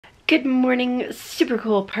Good morning, super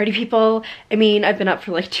cool party people. I mean, I've been up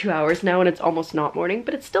for like 2 hours now and it's almost not morning,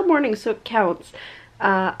 but it's still morning, so it counts.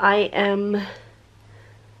 I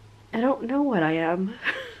don't know what I am.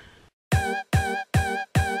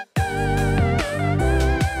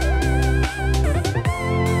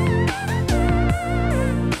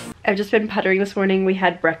 I've just been puttering this morning. We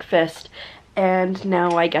had breakfast and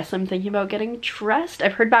now I guess I'm thinking about getting dressed.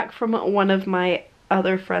 I've heard back from one of my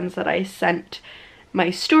other friends that I sent my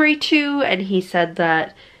story to, and he said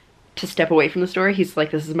that to step away from the story. He's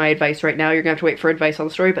like, this is my advice right now, you're gonna have to wait for advice on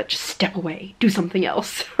the story, but just step away, do something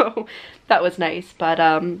else. So that was nice. But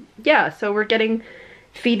yeah, so we're getting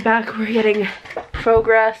feedback, we're getting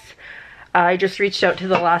progress. I just reached out to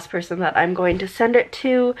the last person that I'm going to send it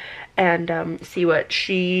to and see what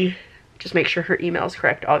she, just make sure her email's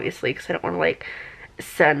correct, obviously, because I don't want to like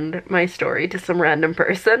send my story to some random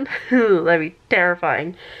person. That'd be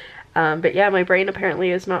terrifying. But yeah, my brain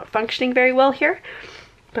apparently is not functioning very well here,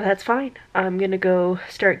 but that's fine. I'm gonna go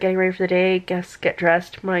start getting ready for the day, guess get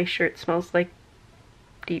dressed. My shirt smells like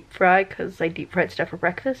deep fry because I deep fried stuff for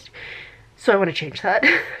breakfast. So I want to change that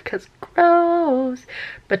because gross,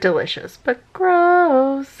 but delicious, but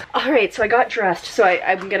gross. Alright, so I got dressed, so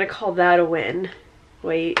I'm gonna call that a win.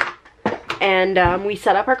 Wait. And we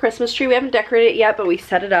set up our Christmas tree. We haven't decorated it yet, but we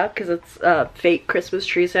set it up because it's a fake Christmas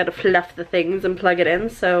tree, so I had to fluff the things and plug it in,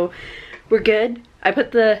 so we're good. I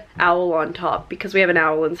put the owl on top because we have an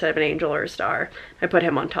owl instead of an angel or a star. I put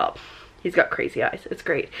him on top. He's got crazy eyes. It's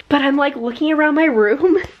great. But I'm like looking around my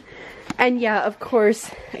room and yeah, of course,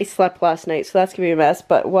 I slept last night, so that's gonna be a mess,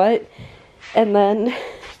 but what? And then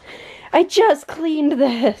I just cleaned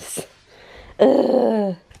this.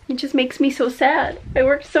 Ugh. It just makes me so sad. I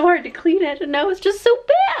worked so hard to clean it and now it's just so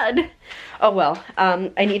bad. Oh well,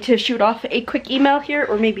 I need to shoot off a quick email here,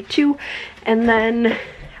 or maybe two, and then,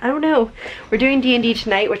 I don't know. We're doing D&D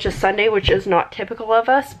tonight, which is Sunday, which is not typical of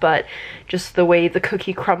us, but just the way the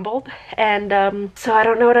cookie crumbled. And so I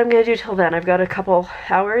don't know what I'm gonna do till then. I've got a couple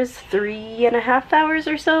hours, 3.5 hours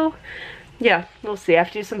or so. Yeah, we'll see. I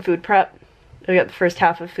have to do some food prep. I got the first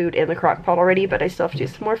half of food in the crock pot already, but I still have to do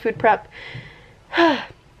some more food prep.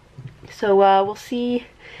 So we'll see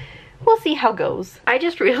how it goes. I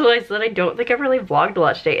just realized that I don't think I've really vlogged a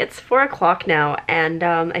lot today. It's 4 o'clock now, and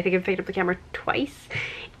I think I've picked up the camera twice.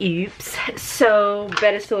 Oops. So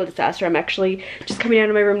bed is still a disaster. I'm actually just coming out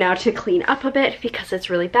of my room now to clean up a bit because it's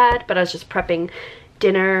really bad, but I was just prepping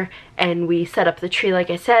dinner and we set up the tree like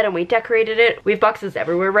I said and we decorated it. We have boxes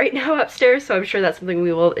everywhere right now upstairs, so I'm sure that's something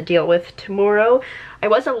we will deal with tomorrow. I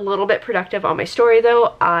was a little bit productive on my story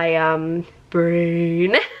though.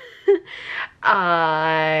 Brain.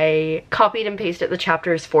 I copied and pasted the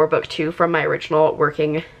chapters for book 2 from my original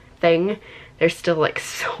working thing. There's still like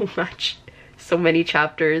so many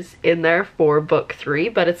chapters in there for book 3,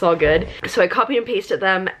 but it's all good. So I copied and pasted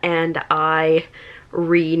them and I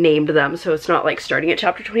renamed them, so it's not like starting at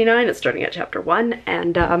chapter 29, it's starting at chapter 1.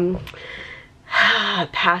 And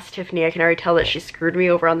past Tiffany, I can already tell that she screwed me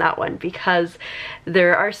over on that one because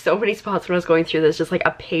there are so many spots when I was going through this, just like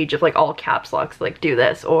a page of like all caps locks, like do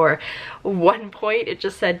this, or one point it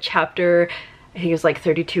just said chapter, I think it was like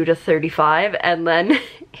 32 to 35, and then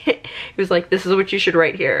it was like, this is what you should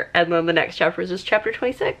write here, and then the next chapter was just chapter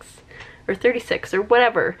 26 or 36 or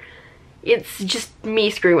whatever. It's just me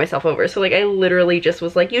screwing myself over. So like I literally just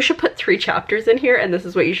was like, you should put 3 chapters in here and this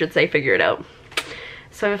is what you should say, figure it out.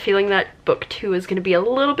 So I have a feeling that book 2 is going to be a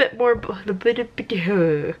little bit more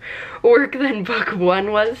work than book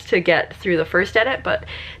 1 was to get through the first edit, but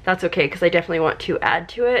that's okay because I definitely want to add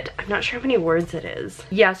to it. I'm not sure how many words it is.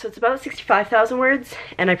 Yeah, so it's about 65,000 words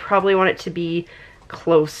and I probably want it to be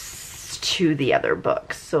close to the other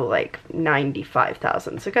books, so like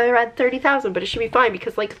 95,000. So I gotta add 30,000, but it should be fine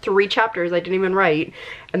because like 3 chapters I didn't even write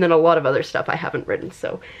and then a lot of other stuff I haven't written,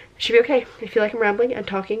 so it should be okay. I feel like I'm rambling and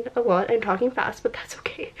talking a lot and talking fast, but that's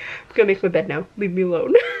okay. I'm gonna make my bed now. Leave me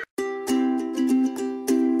alone.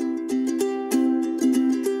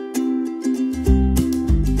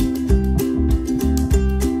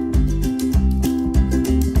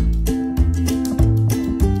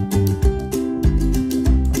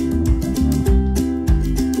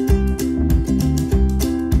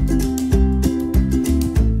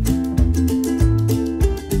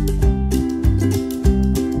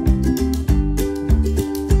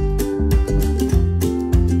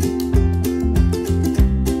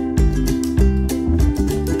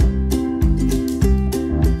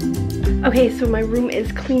 Okay, so my room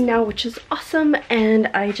is clean now, which is awesome, and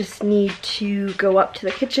I just need to go up to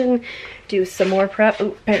the kitchen, do some more prep.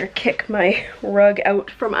 Oh, better kick my rug out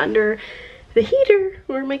from under the heater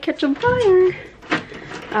or it might catch on fire.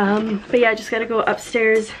 But yeah, I just gotta go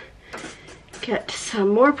upstairs, get some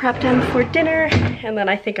more prep done for dinner, and then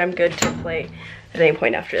I think I'm good to play at any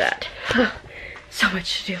point after that. So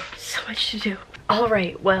much to do, so much to do. All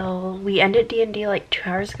right, well, we ended D&D like 2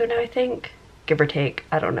 hours ago now, I think. Give or take,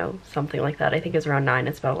 I don't know, something like that. I think it's around 9,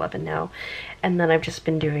 it's about 11 now. And then I've just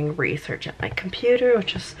been doing research at my computer,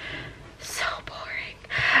 which is so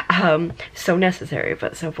boring. So necessary,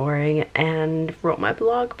 but so boring. And wrote my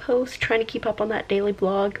blog post, trying to keep up on that daily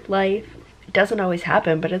blog life. It doesn't always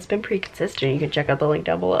happen, but it's been pretty consistent. You can check out the link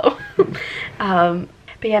down below.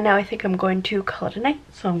 But yeah, now I think I'm going to call it a night,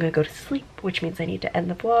 so I'm gonna go to sleep, which means I need to end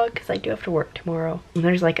the vlog because I do have to work tomorrow. And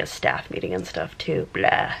there's like a staff meeting and stuff too,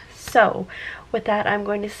 blah. So with that, I'm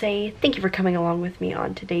going to say thank you for coming along with me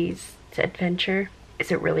on today's adventure.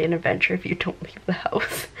 Is it really an adventure if you don't leave the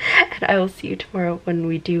house? And I will see you tomorrow when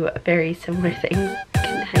we do very similar things.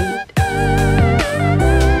 Good night.